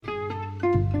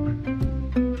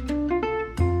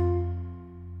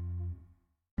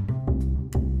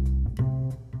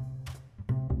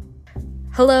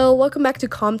Hello, welcome back to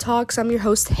Com Talks. I'm your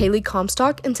host, Haley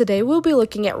Comstock, and today we'll be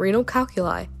looking at renal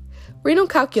calculi. Renal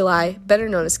calculi, better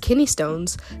known as kidney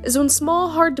stones, is when small,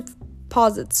 hard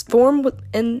deposits form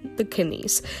within the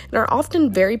kidneys and are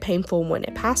often very painful when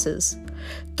it passes.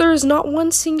 There is not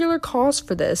one singular cause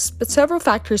for this, but several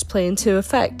factors play into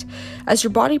effect, as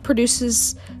your body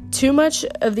produces too much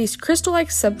of these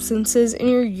crystal-like substances in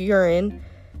your urine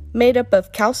made up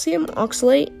of calcium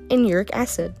oxalate and uric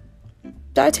acid.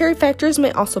 Dietary factors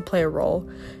may also play a role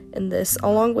in this,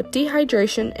 along with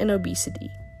dehydration and obesity.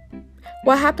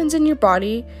 What happens in your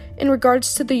body in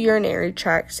regards to the urinary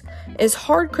tract is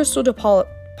hard crystal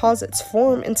deposits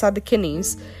form inside the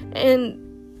kidneys,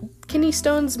 and kidney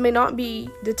stones may not be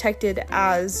detected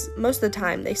as most of the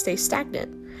time they stay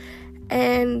stagnant,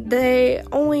 and they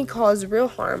only cause real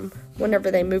harm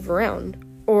whenever they move around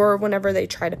or whenever they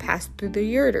try to pass through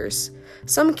the ureters.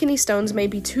 Some kidney stones may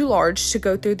be too large to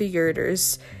go through the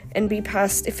ureters and be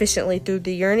passed efficiently through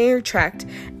the urinary tract,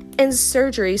 and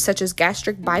surgery such as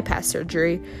gastric bypass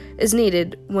surgery is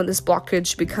needed when this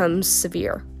blockage becomes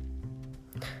severe.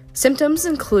 Symptoms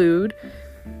include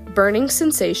burning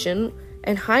sensation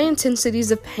and high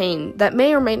intensities of pain that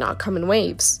may or may not come in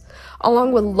waves,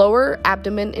 along with lower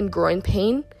abdomen and groin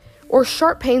pain, or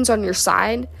sharp pains on your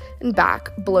side and back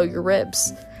below your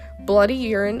ribs. Bloody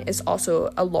urine is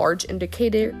also a large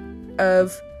indicator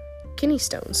of kidney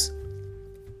stones.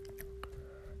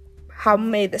 How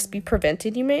may this be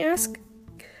prevented, you may ask?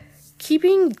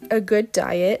 Keeping a good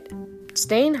diet,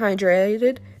 staying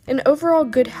hydrated, and overall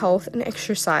good health and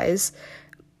exercise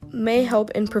may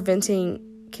help in preventing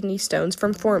kidney stones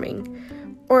from forming,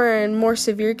 or in more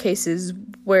severe cases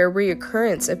where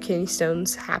reoccurrence of kidney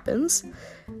stones happens,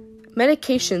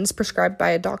 medications prescribed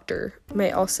by a doctor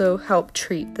may also help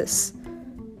treat this.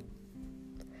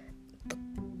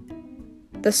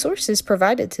 The sources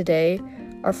provided today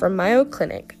are from Mayo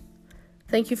Clinic.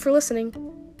 Thank you for listening.